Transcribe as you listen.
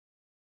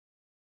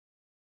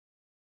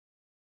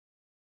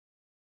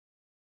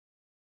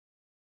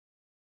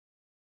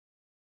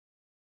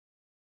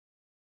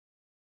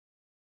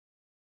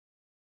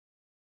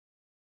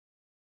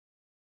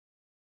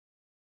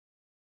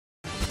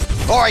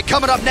All right,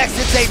 coming up next,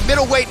 it's a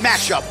middleweight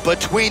matchup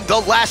between the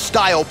last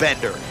style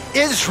bender,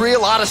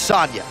 Israel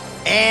Adesanya,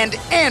 and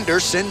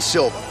Anderson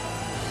Silva.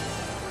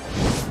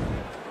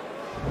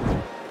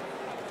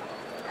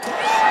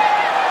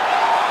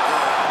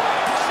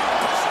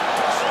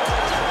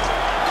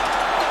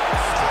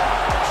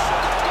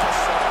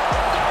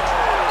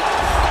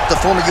 The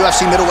former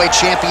UFC middleweight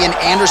champion,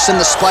 Anderson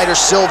the Spider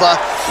Silva,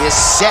 is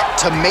set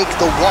to make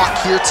the walk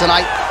here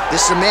tonight.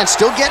 This is a man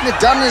still getting it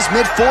done in his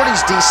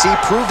mid-40s, DC.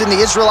 Proved in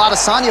the Israel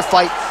Adesanya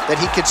fight that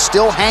he could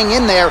still hang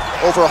in there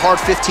over a hard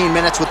 15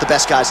 minutes with the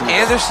best guys in the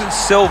world. Anderson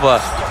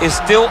Silva is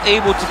still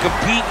able to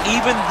compete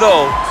even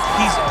though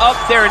he's up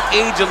there in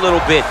age a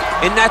little bit.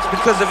 And that's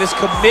because of his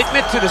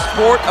commitment to the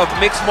sport of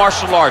mixed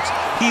martial arts.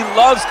 He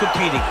loves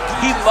competing.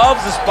 He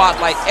loves the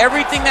spotlight.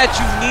 Everything that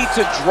you need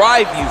to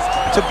drive you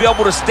to be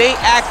able to stay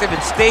active and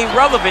stay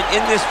relevant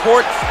in this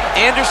sport,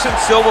 Anderson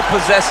Silva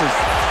possesses.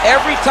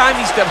 Every time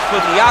he steps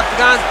foot in the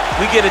octagon,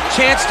 we get a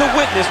chance to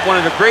witness one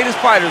of the greatest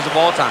fighters of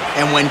all time.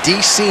 And when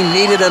DC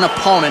needed an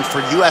opponent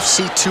for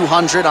UFC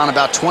 200 on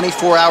about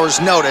 24 hours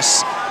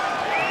notice,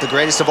 the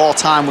greatest of all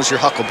time was your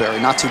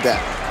Huckleberry. Not too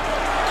bad.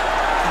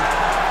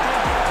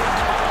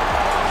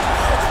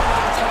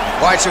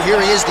 All right, so here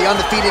he is, the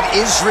undefeated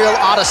Israel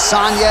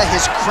Adesanya,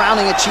 his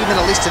crowning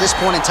achievement, at least to this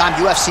point in time,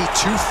 UFC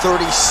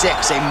 236,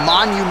 a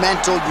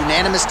monumental,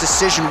 unanimous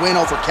decision win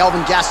over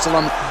Kelvin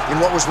Gastelum in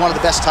what was one of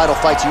the best title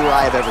fights you or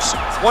I have ever seen.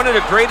 One of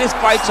the greatest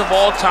fights of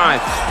all time.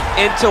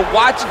 And to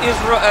watch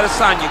Israel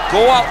Adesanya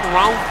go out in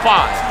round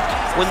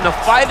 5, when the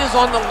fight is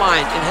on the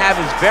line and have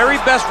his very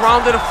best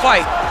round of the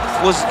fight,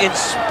 was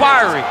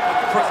inspiring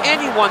for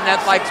anyone that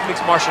likes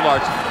mixed martial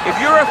arts. If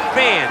you're a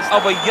fan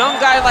of a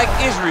young guy like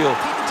Israel,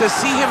 to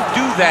see him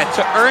do that,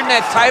 to earn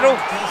that title,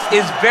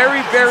 is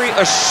very, very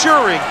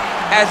assuring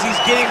as he's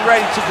getting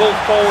ready to go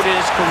forward in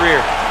his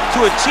career.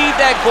 To achieve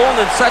that goal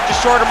in such a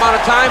short amount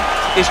of time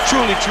is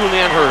truly,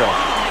 truly unheard of.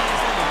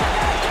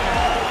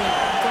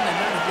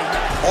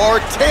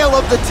 Our tale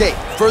of the tape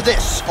for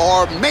this,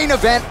 our main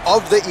event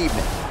of the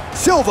evening.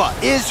 Silva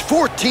is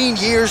 14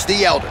 years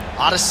the elder.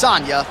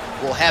 Adesanya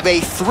will have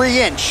a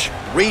 3-inch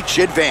reach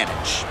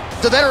advantage.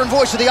 The veteran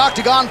voice of the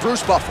Octagon,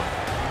 Bruce Buffer.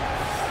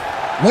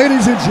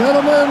 Ladies and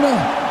gentlemen,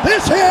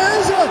 this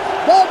is the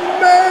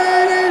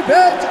main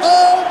event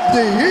of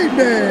the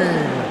evening.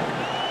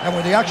 And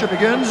when the action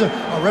begins, a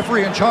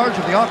referee in charge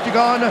of the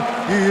Octagon,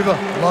 Heath.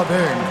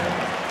 And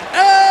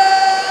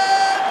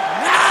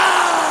now,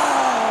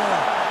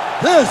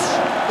 this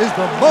is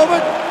the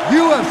moment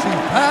UFC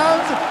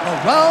fans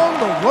around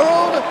the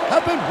world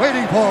have been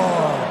waiting for.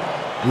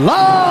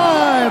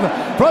 Live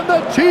from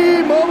the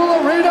T-Mobile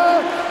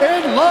Arena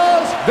in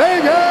Las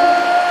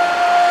Vegas.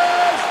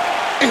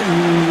 It's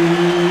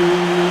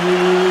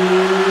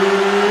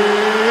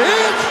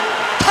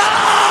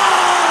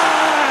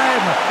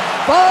time!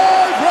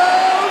 5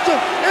 rounds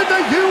in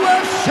the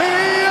UFC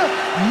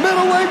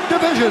middleweight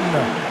division.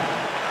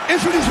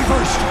 Introducing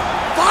first,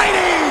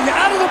 fighting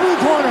out of the blue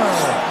corner.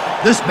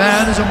 This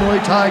man is a Muay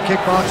Thai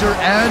kickboxer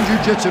and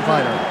jiu-jitsu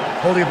fighter,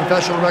 holding a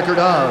professional record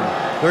of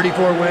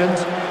 34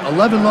 wins,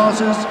 11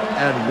 losses,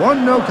 and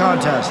 1 no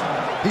contest.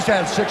 He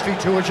stands 6 feet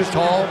 2 inches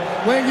tall,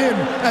 weighing in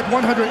at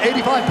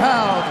 185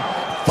 pounds.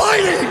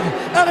 Fighting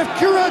out of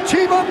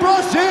Curitiba,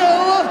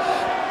 Brazil,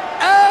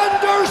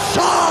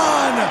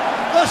 Anderson,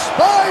 the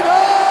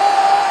Spider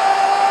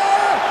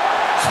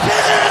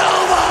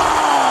Silva!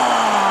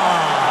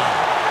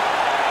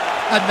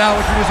 And now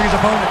introducing his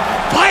opponent,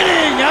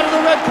 fighting out of the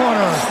red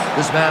corner.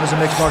 This man is a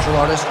mixed martial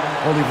artist,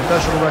 holding a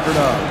professional record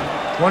of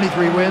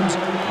 23 wins,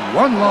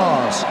 1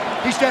 loss.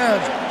 He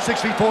stands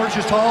 6 feet 4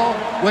 inches tall,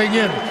 weighing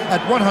in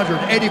at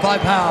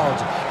 185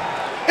 pounds.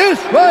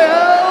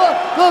 Israel,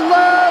 the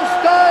last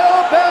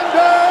style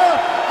bender,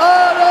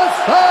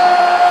 Adesanya!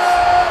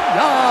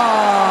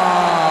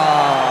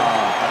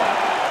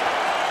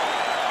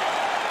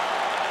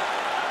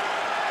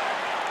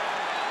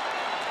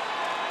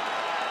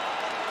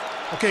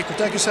 Okay,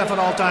 protect yourself at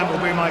all time,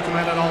 obey my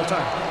command at all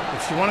time.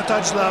 If you want to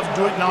touch left,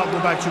 do it now, go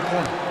back to your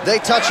corner. They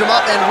touch him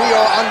up and we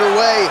are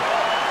underway.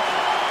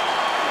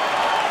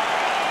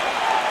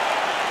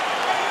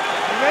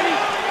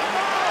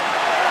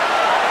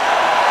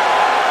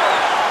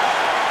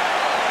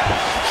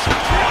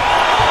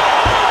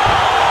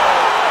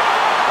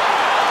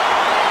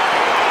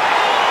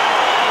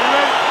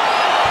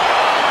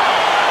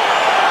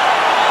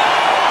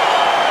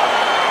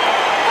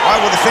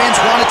 Well, the fans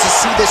wanted to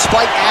see this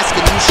fight. Ask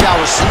and you shall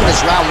receive as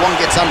round 1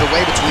 gets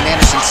underway between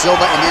Anderson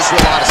Silva and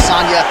Israel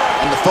Adesanya.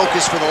 And the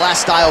focus for the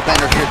last style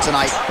bender here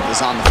tonight is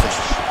on the finish.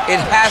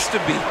 It has to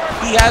be.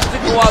 He has to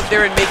go out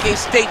there and make a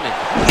statement.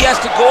 He has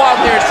to go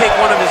out there and take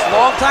one of his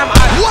long-time...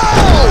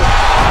 Whoa!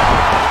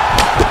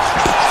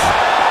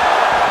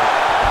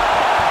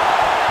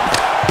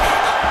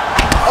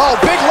 Oh,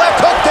 big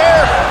left hook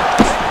there.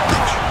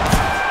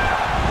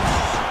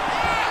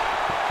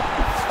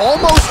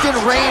 Almost in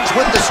range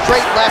with the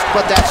straight left,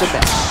 but that's a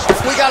miss.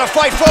 We got to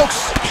fight,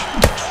 folks.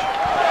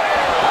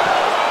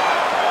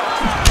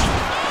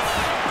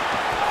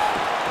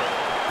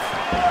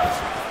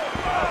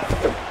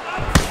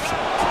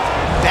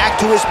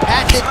 to his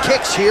patented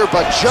kicks here,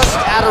 but just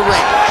out of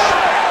range.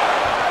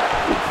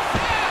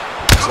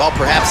 Well,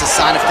 perhaps a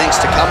sign of things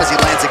to come as he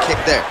lands a kick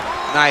there.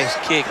 Nice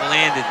kick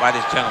landed by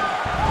this gentleman.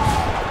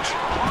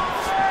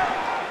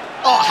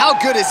 Oh, how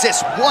good is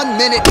this? 1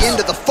 minute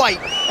into the fight,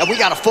 and we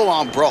got a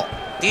full-on brawl.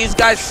 These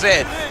guys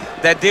said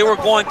that they were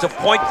going to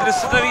point to the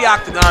center of the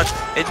octagon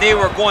and they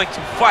were going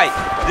to fight.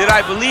 Did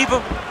I believe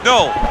them?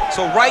 No.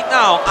 So right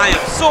now, I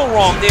am so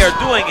wrong. They are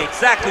doing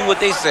exactly what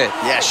they said.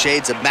 Yeah,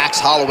 shades of Max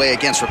Holloway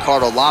against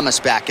Ricardo Lamas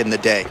back in the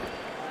day.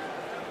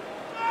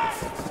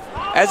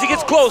 As he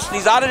gets close and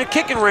he's out of the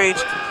kicking range,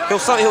 he'll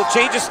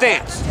change his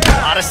stance.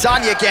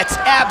 Adesanya gets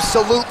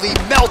absolutely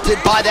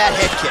melted by that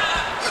head kick.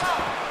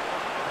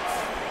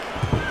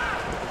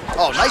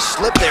 Oh, nice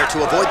slip there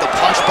to avoid the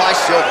punch by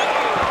Silva.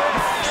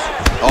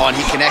 Oh, and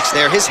he connects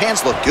there. His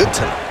hands look good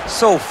tonight.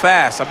 So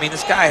fast. I mean,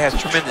 this guy has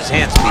tremendous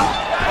hand speed.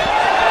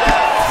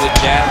 Good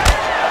jab.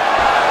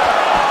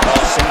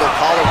 Oh, single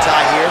collar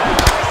tie here.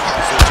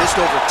 So just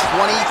over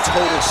 20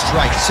 total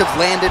strikes have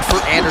landed for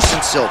Anderson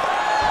Silva.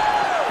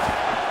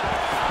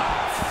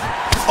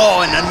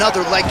 Oh, and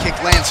another leg kick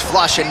lands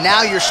flush, and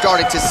now you're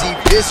starting to see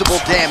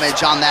visible damage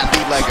on that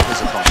lead leg of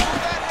his opponent.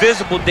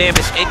 Visible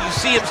damage, and you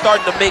see him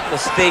starting to make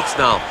mistakes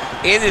now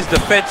in his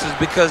defenses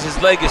because his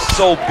leg is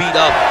so beat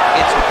up.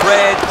 It's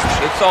red,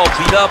 it's all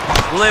beat up,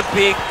 he's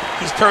limping,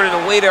 he's turning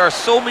away. There are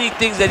so many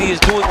things that he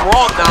is doing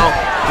wrong now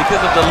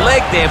because of the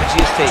leg damage he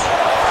has taken.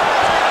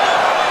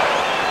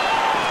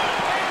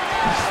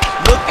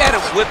 Look at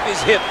him whip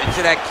his hip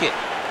into that kick.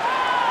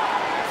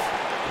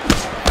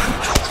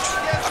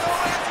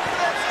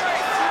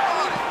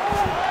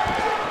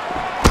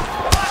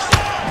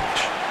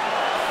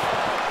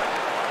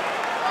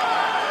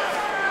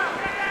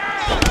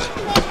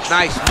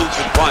 Nice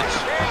looping punch.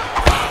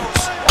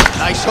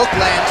 Nice hook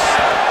lands.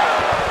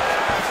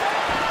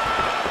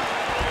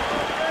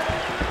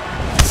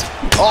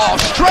 Oh,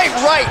 straight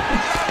right.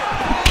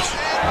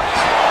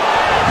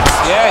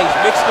 Yeah, he's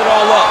mixed it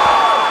all up.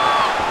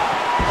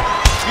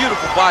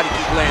 Beautiful body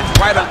kick lands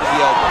right under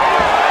the elbow.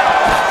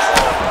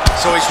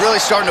 So he's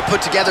really starting to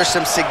put together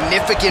some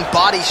significant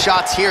body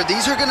shots here.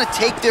 These are going to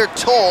take their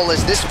toll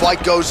as this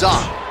fight goes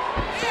on.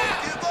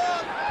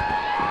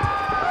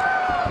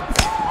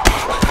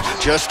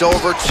 Just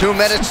over 2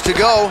 minutes to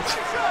go.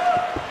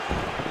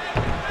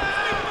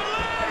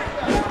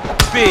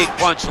 Big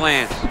punch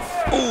lands.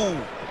 Ooh.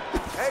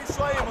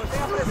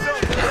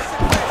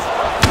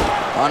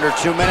 Under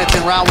 2 minutes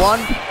in round one.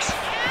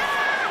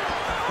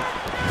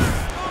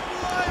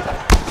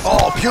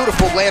 Oh,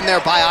 beautiful land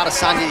there by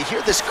Adesanya. You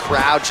hear this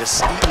crowd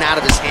just eating out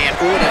of his hand,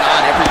 oohing and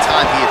on every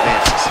time he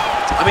advances.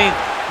 I mean,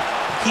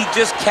 he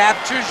just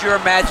captures your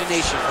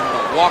imagination from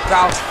the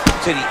walkout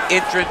to the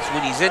entrance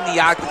when he's in the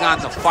octagon,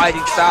 the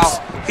fighting style.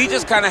 He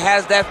just kind of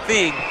has that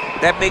thing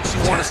that makes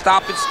you want to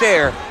stop and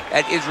stare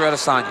at Israel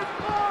Adesanya.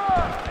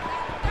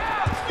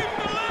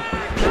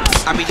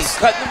 I mean, he's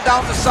cutting him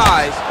down to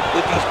size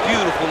with these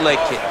beautiful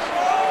leg kicks.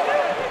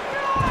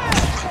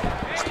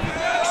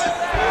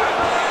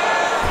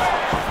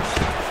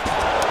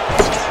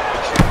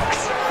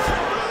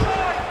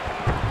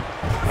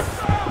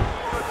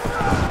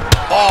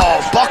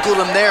 Oh, buckled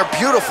him there.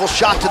 Beautiful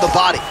shot to the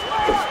body.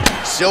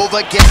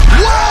 Silva gets...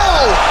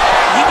 Whoa!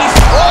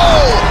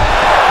 Oh!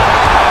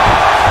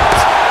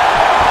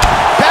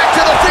 Back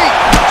to the feet.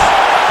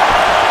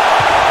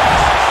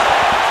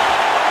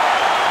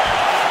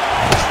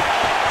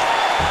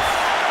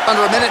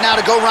 Under a minute now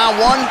to go round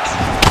one.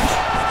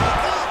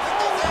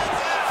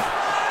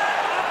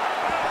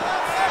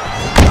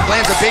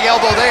 Lands a big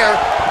elbow there.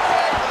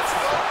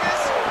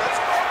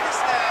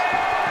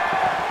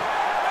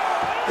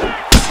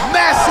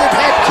 Massive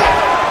head kick.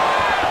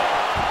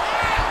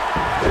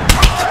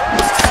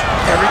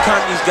 Every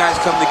time these guys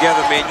come together,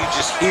 man, you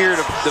just hear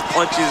the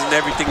punches and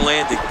everything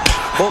landing.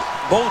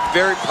 Both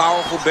very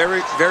powerful,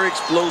 very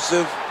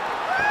explosive.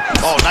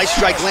 Oh, nice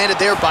strike landed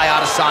there by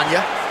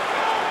Adesanya.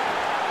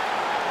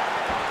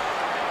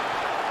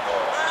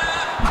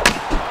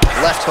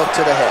 Left hook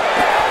to the head.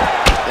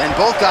 And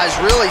both guys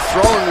really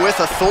throwing with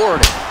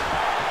authority.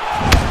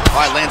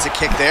 All right, lands a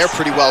kick there,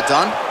 pretty well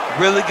done.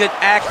 Really good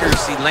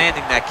accuracy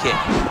landing that kick.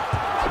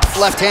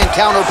 Left hand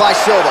counter by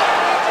Silva.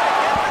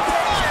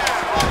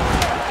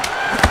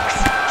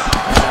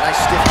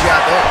 Nice stiff jab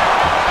there.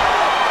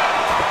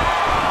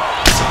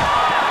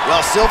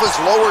 Well, Silva's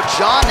lower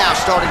jaw now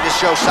starting to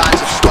show signs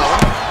of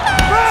swelling.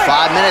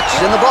 5 minutes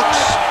in the books.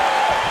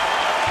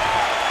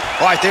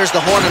 All right, there's the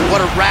horn, and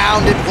what a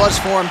round it was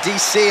for him,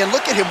 DC. And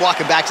look at him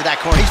walking back to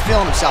that corner. He's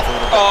feeling himself a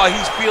little bit. Oh,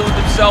 he's feeling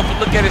himself, and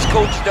look at his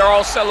coaches. They're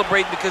all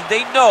celebrating because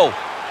they know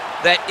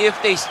that if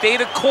they stay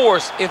the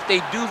course, if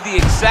they do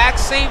the exact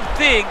same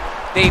thing,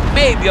 they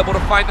may be able to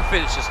find the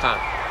finish this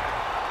time.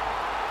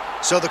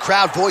 So the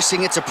crowd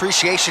voicing its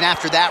appreciation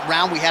after that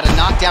round. We had a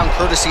knockdown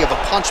courtesy of a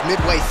punch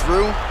midway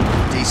through.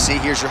 DC,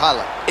 here's your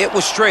highlight. It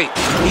was straight.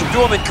 He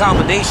threw him in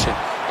combination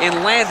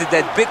and landed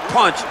that big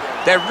punch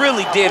that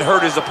really did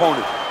hurt his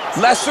opponent.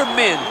 Lesser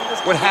men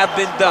would have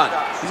been done.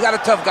 He's got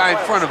a tough guy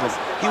in front of him.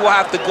 He will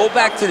have to go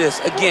back to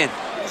this. Again,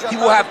 He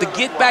will have to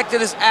get back to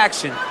this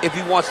action if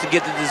he wants to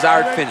get the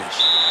desired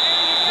finish.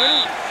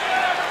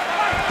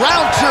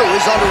 Round 2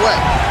 is underway.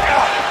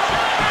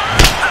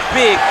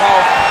 Big,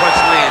 powerful punch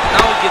lands.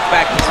 Now he gets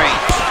back to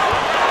range.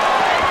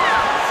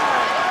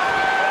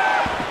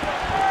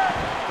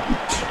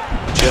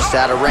 Just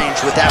out of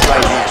range with that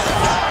right hand.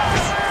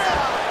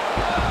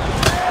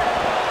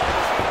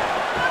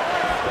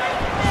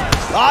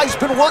 Ah, he's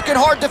been working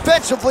hard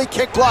defensively.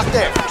 Kick block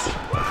there.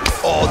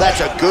 Oh, that's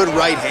a good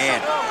right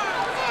hand.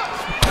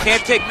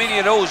 Can't take many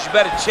of those. You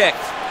better check.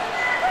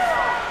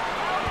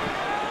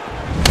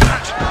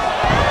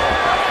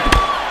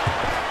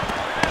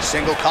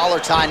 Single collar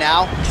tie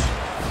now.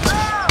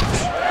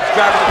 He's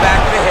grabbing the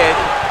back of the head,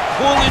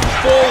 pulling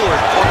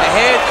forward on the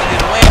head, and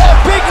then landing. Oh,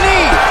 big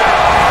knee!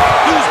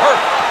 Dude's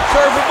hurt.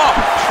 Serve him up.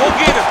 Go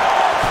get him.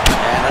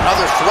 And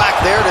another thwack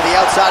there to the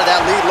outside of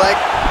that lead leg.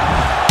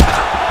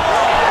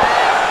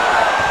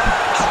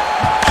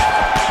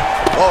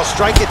 Oh,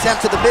 strike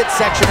attempt to the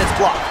midsection. It's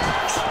blocked.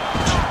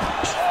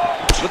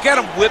 Look at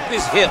him whip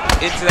his hip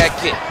into that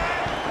kick.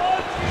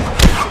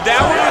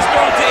 That one was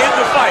thrown to end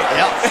the fight.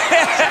 Yep.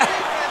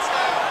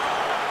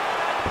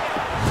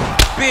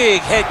 Big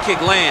head kick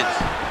lands.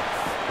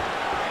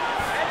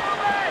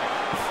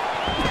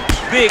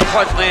 Big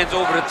punch lands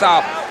over the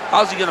top.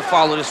 How's he gonna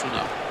follow this one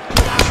up?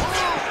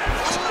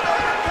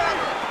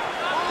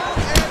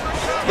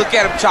 Look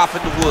at him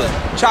chopping the wood.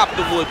 Chop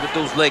the wood with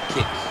those leg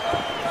kicks.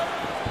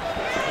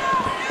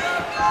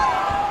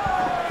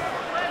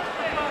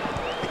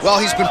 Well,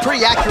 he's been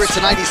pretty accurate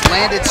tonight. He's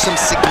landed some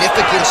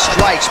significant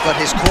strikes, but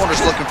his corner's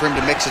looking for him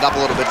to mix it up a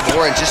little bit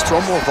more and just throw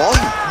more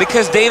volume.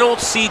 Because they don't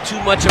see too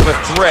much of a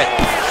threat.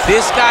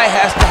 This guy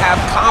has to have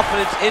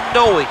confidence in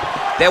knowing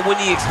that when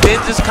he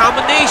extends his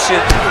combination,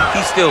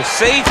 he's still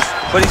safe,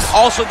 but he's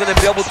also going to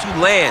be able to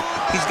land.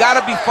 He's got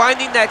to be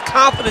finding that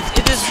confidence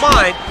in his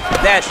mind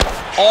that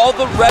all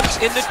the reps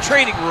in the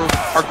training room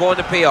are going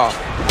to pay off.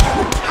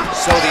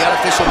 So the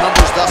unofficial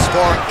numbers thus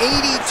far,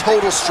 80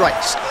 total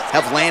strikes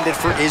have landed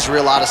for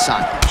Israel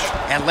Adesanya.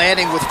 And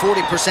landing with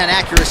 40%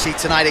 accuracy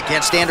tonight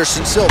against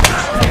Anderson Silva.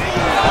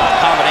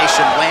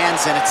 Combination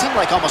lands, and it seemed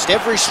like almost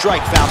every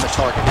strike found the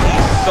target.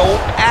 He's so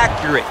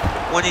accurate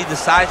when he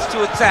decides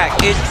to attack.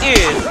 It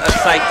is a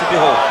sight to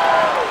behold.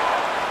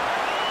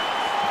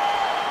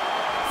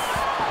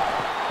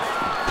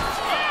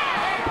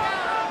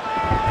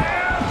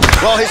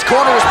 Well, his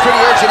corner was pretty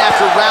urgent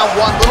after round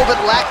 1. A little bit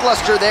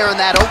lackluster there in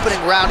that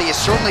opening round. He has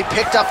certainly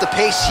picked up the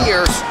pace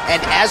here,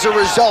 and as a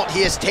result,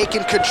 he has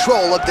taken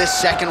control of this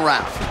second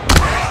round.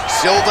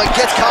 Silva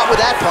gets caught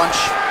with that punch.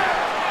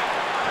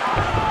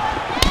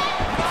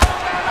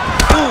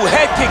 Ooh,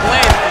 head kick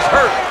lands, he's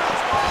hurt.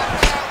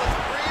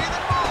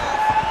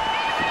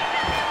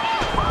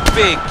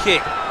 Big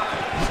kick.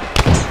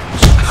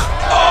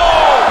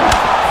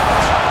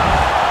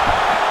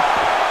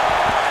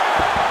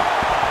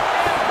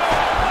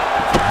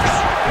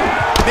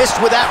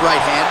 Missed with that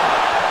right hand.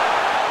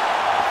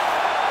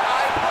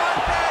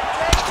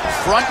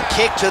 Front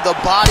kick to the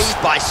body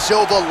by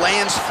Silva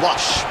lands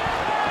flush.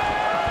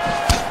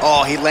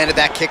 Oh, he landed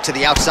that kick to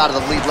the outside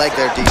of the lead leg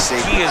there, DC.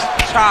 He is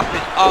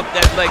chopping up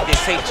that leg. They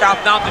say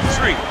chop down the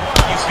tree.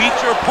 You beat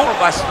your opponent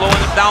by slowing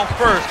him down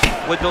first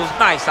with those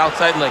nice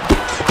outside leg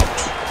kicks.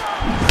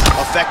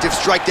 Effective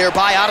strike there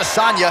by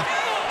Adesanya.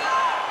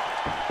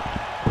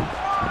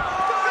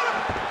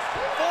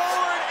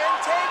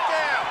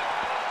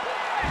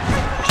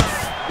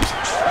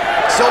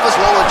 Silva's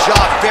lower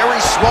jaw very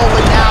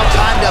swollen now.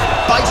 Time to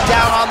bite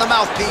down on the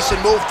mouthpiece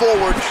and move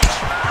forward.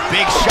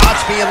 Big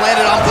shots being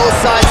landed on both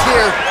sides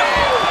here.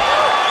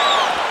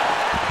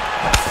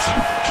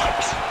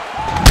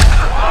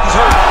 He's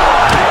hurt.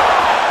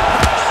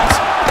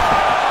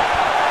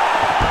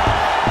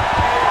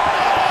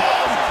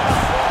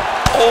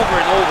 Over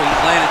and over,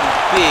 he's landing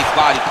these big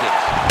body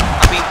kicks.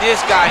 I mean,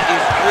 this guy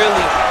is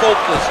really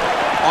focused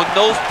on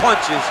those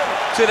punches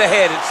to the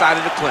head inside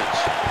of the clinch.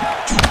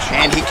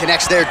 And he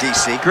connects there,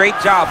 DC. Great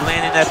job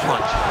landing that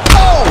punch.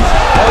 Oh!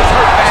 Oh, he's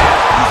hurt bad.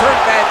 He's hurt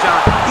bad,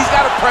 John. He's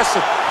got to press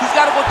him. He's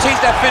got to go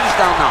chase that finish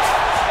down now.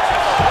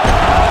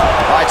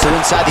 All right, so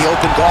inside the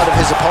open guard of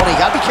his opponent. You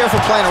got to be careful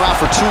playing around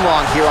for too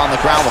long here on the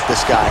ground with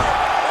this guy.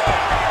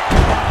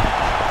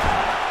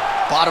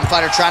 Bottom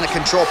fighter trying to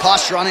control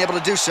posture, unable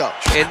to do so.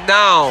 And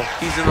now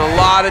he's in a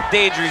lot of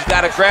danger. He's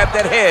got to grab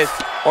that head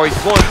or he's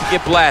going to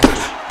get blasted.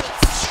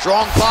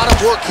 Strong bottom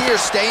work here,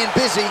 staying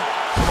busy.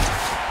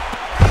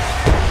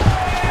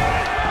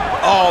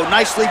 Oh,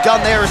 nicely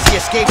done there as he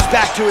escapes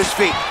back to his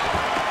feet.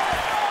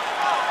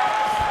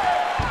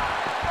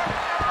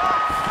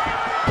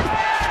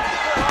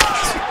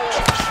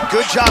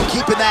 Good job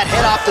keeping that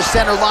head off the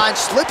center line.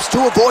 Slips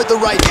to avoid the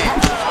right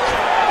hand.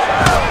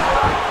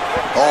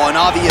 Oh, an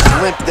obvious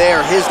limp there.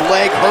 His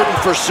leg hurting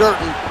for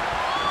certain.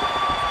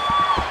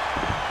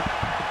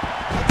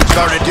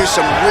 Starting to do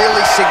some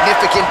really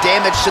significant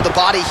damage to the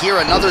body here.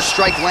 Another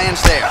strike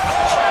lands there.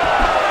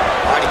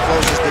 He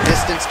closes the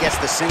distance, gets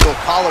the single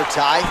collar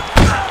tie,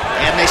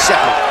 and they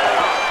separate.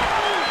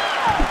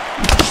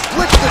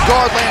 Splits the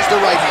guard, lands the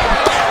right hand.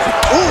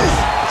 Ooh!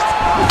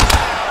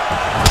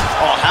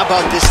 How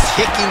about this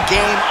kicking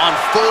game on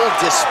full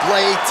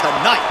display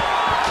tonight?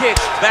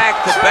 Kicks back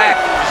to back,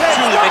 just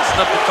truly mixing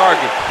up the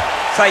target.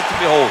 Sight to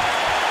behold.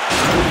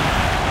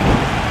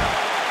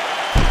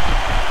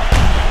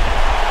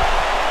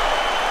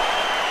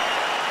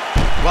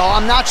 Well,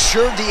 I'm not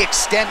sure the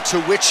extent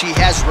to which he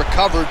has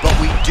recovered, but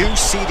we do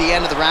see the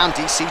end of the round.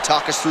 DC,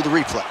 talk us through the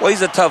replay. Well,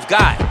 he's a tough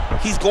guy.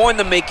 He's going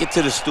to make it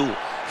to the stool.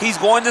 He's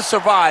going to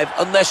survive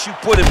unless you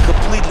put him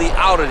completely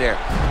out of there.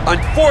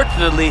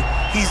 Unfortunately,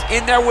 he's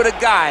in there with a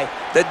guy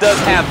that does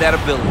have that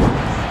ability.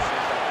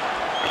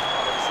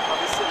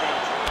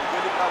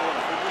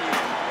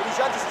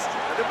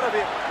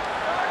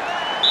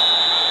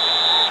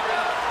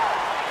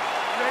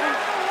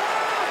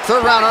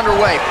 Third round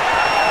underway.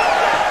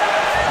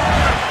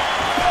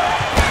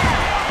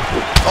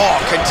 Oh,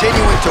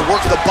 continuing to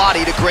work the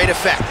body to great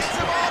effect.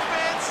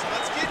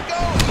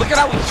 Look at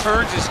how he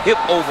turns his hip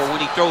over when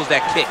he throws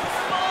that kick.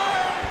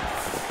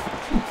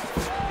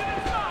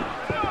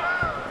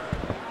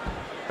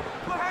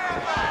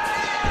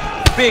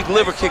 Big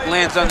liver kick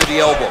lands under the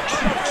elbow.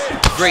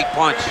 Great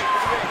punch.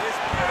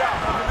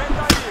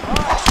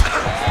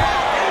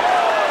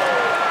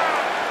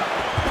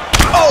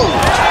 Oh!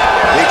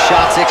 Big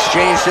shots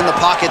exchanged in the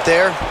pocket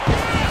there.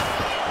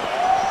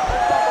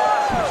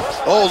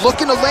 Oh,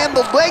 looking to land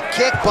the leg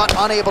kick, but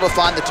unable to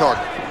find the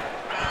target.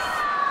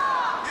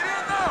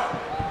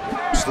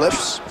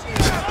 Slips.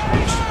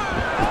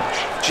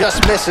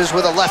 Just misses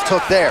with a left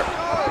hook there.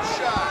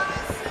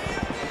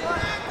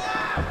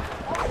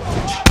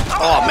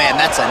 Oh, man,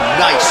 that's a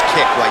nice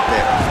kick right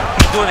there.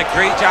 He's doing a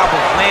great job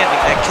of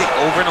landing that kick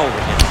over and over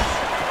again.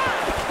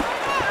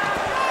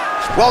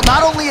 Well,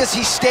 not only has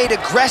he stayed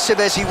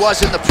aggressive as he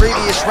was in the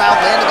previous round,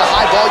 landing a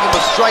high volume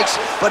of strikes,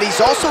 but he's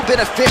also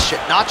been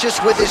efficient, not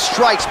just with his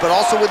strikes, but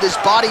also with his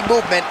body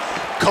movement.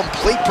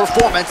 Complete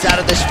performance out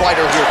of this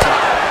fighter here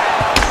tonight.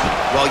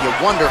 Well, you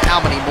wonder how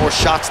many more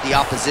shots the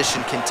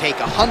opposition can take.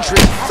 134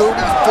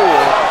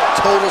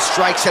 total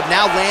strikes have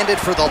now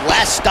landed for the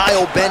last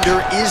style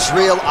bender,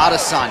 Israel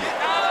Adesanya.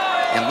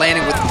 And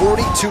landing with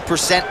 42%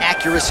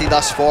 accuracy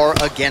thus far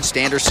against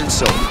Anderson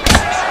Silva.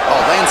 Oh,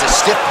 lands a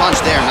stiff punch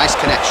there. Nice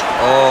connection.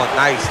 Oh,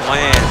 nice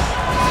land.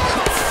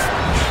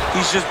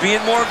 He's just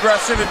being more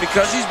aggressive, and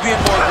because he's being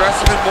more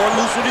aggressive and more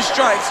loose with his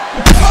strikes,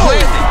 he's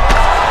landing.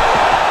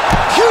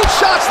 Huge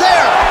shots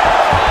there.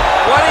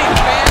 What a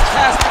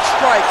fantastic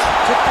strike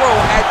to throw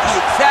at the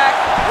exact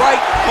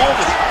right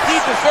moment. He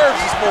deserves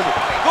this moment.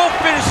 Go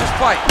finish this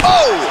fight.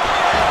 Oh!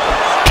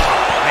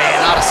 Man,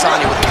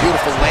 Adesanya with a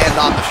beautiful land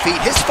on the feet.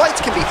 His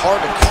fights can be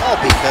hard to call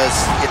because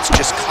it's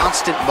just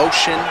constant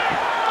motion.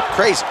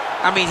 Crazy.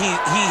 I mean, he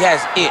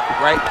has it,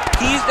 right?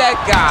 He's that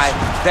guy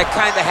that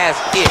kind of has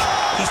it.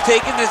 He's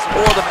taken this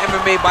world of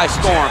MMA by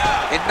storm,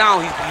 and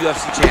now he's the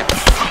UFC champion.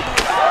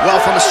 Well,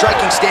 from a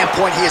striking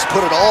standpoint, he has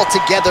put it all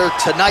together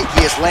tonight.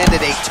 He has landed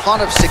a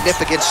ton of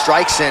significant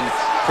strikes, and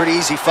pretty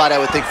easy fight,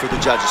 I would think, for the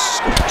judges to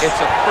score. It's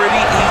a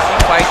pretty easy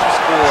fight to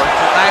score.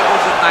 Tonight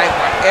was a night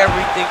where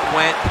everything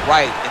went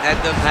right, and that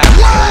doesn't happen.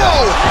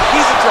 Whoa!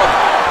 He's in trouble.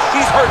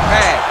 He's hurt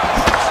bad.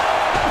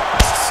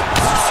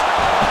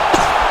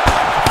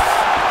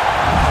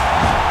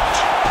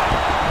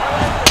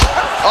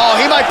 Oh,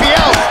 he might be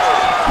out.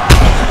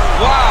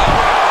 Wow.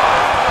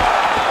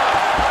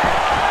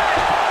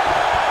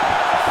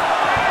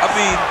 I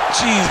mean,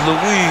 geez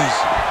Louise.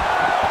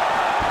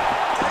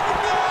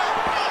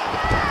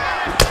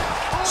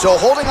 So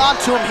holding on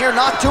to him here,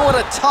 not doing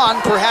a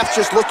ton, perhaps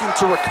just looking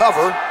to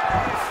recover.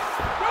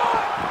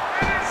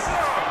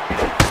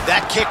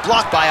 That kick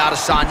blocked by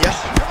Adesanya.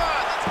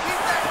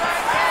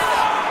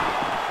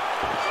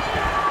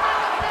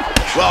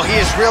 Well, he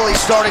is really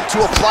starting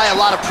to apply a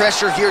lot of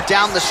pressure here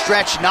down the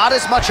stretch. Not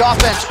as much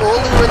offense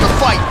earlier in the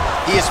fight.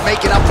 He is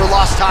making up for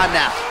lost time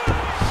now.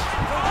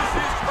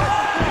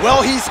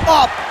 Well, he's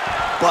up,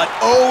 but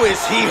oh,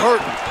 is he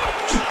hurting.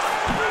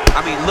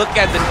 I mean, look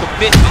at the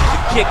commitment to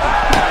kicking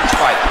in this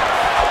fight.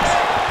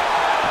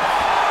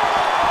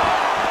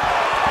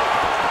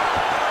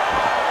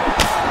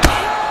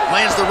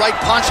 Lands the right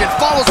punch and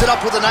follows it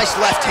up with a nice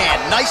left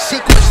hand. Nice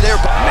sequence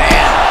there, but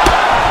man.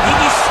 He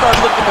needs to start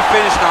looking to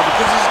finish now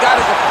because he's got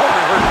his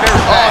opponent hurt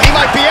very bad. Oh, he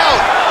might be out.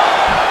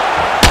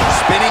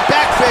 Spinning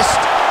back fist.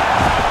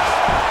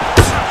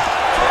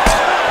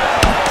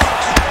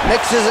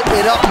 Mixes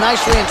it up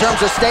nicely in terms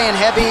of staying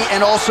heavy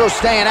and also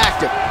staying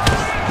active.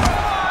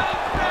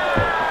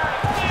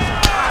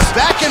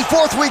 Back and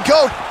forth we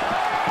go.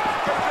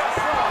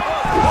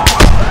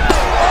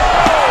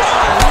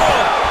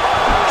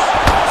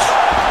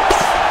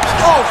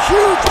 Oh,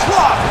 huge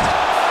block.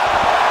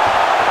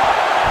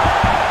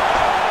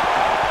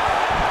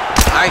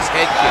 Nice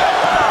head kick.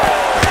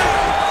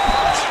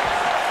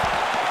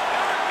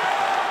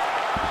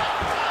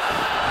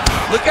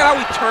 Look at how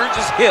he turns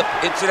his hip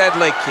into that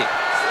leg kick.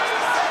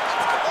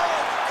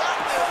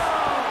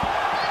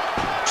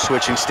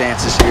 Switching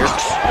stances here.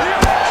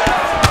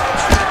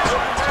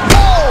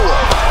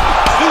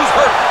 Dude's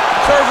hurt.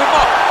 Serve him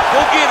up. Go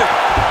get him.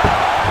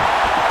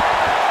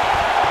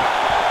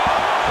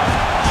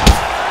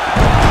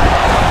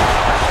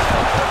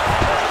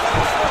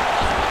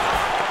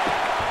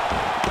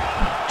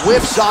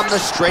 Whiffs on the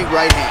straight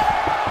right hand.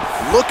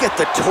 Look at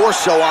the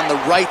torso on the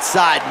right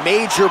side.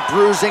 Major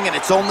bruising, and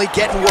it's only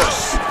getting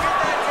worse.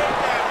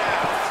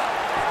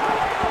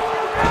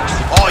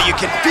 Oh, you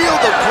can feel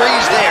the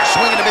breeze there.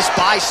 Swing and a miss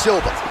by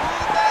Silva.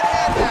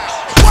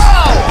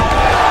 Wow!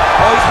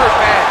 Oh, he's hurt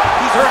bad.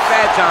 He's hurt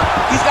bad, John.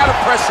 He's got to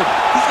press him.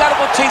 He's got to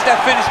go chase that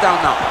finish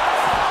down now.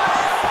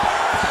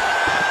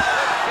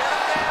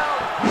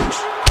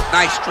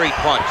 Nice straight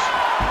punch.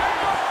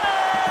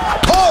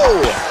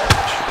 Oh!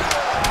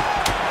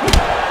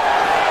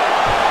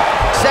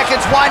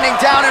 Seconds winding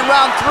down in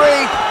round 3.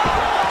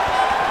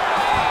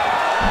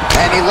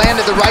 And he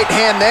landed the right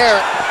hand there.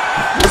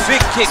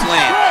 Big kick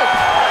land.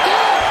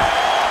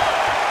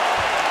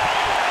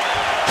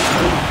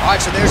 All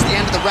right, so there's the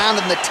end of the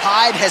round, and the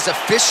tide has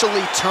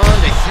officially turned.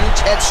 A huge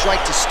head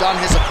strike to stun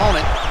his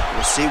opponent.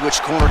 We'll see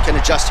which corner can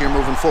adjust here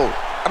moving forward.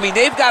 I mean,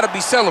 they've got to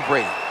be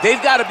celebrating.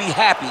 They've got to be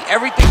happy.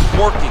 Everything's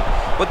working.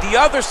 But the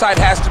other side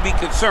has to be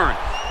concerned.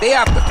 They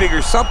have to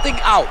figure something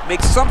out,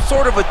 make some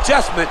sort of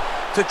adjustment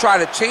to try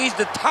to change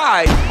the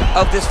tide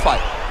of this fight.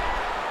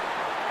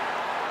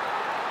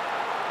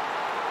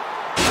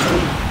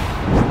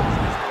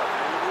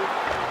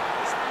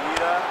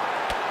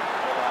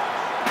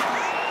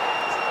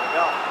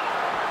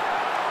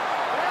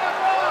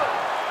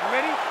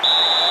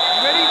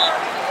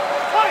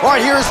 All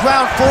right, here's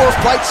round 4,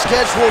 fight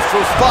scheduled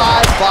for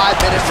 5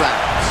 5-minute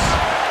rounds.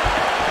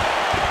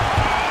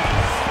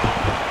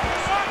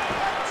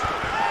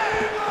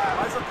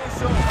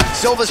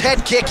 Silva's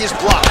head kick is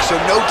blocked, so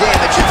no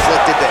damage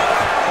inflicted there.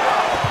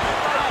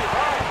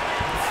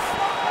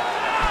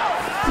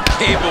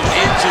 Game of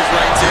inches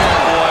right there,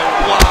 boy.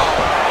 Wow.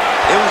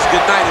 It was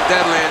good night if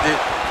that landed.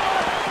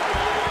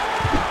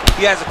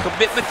 He has a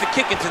commitment to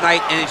kicking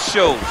tonight, and it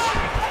shows.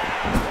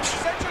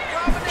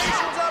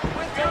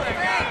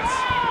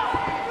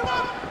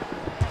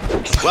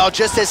 Well,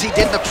 just as he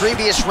did in the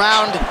previous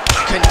round,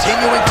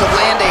 continuing to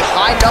land a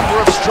high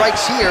number of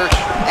strikes here,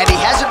 and he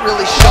hasn't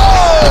really shown.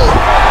 Oh!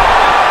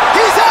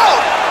 He's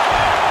out!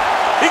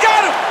 He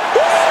got him!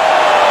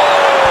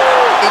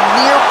 A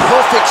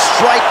near-perfect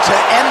strike to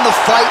end the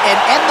fight and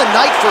end the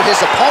night for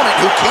his opponent,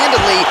 who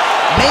candidly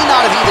may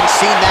not have even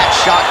seen that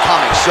shot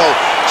coming. So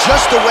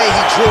just the way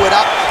he drew it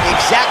up,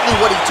 exactly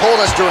what he told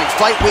us during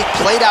fight week,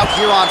 played out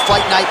here on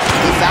fight night.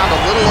 He found a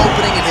little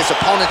opening in his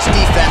opponent's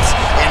defense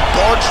and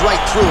barged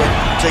right through it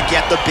to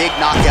get the big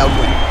knockout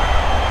win.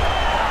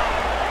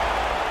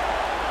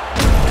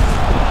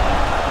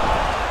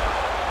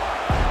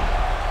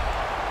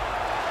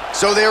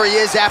 So there he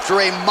is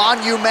after a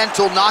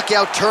monumental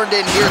knockout turned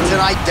in here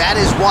tonight. That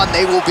is one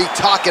they will be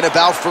talking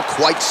about for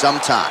quite some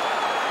time.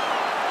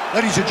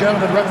 Ladies and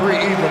gentlemen, referee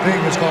Yves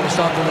Lavigne has called a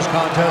stop to this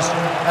contest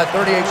at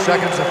 38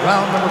 seconds of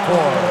round number 4.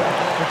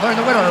 Declaring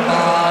the winner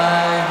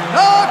by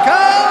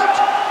knockout,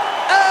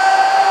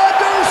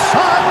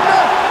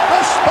 Adesanya,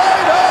 the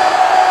Spider,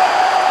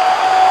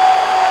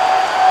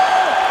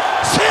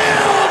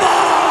 Silva!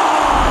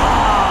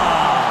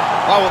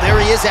 Oh, well, there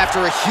he is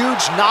after a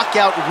huge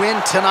knockout win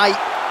tonight.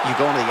 You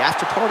going to the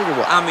after party or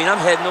what? I mean, I'm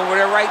heading over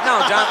there right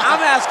now, John.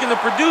 I'm asking the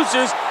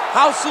producers,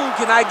 how soon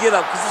can I get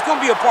up? Because it's going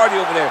to be a party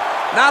over there.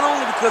 Not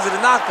only because of the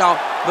knockout,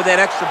 but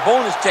that extra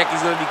bonus check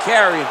he's going to be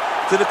carrying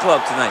to the club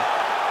tonight.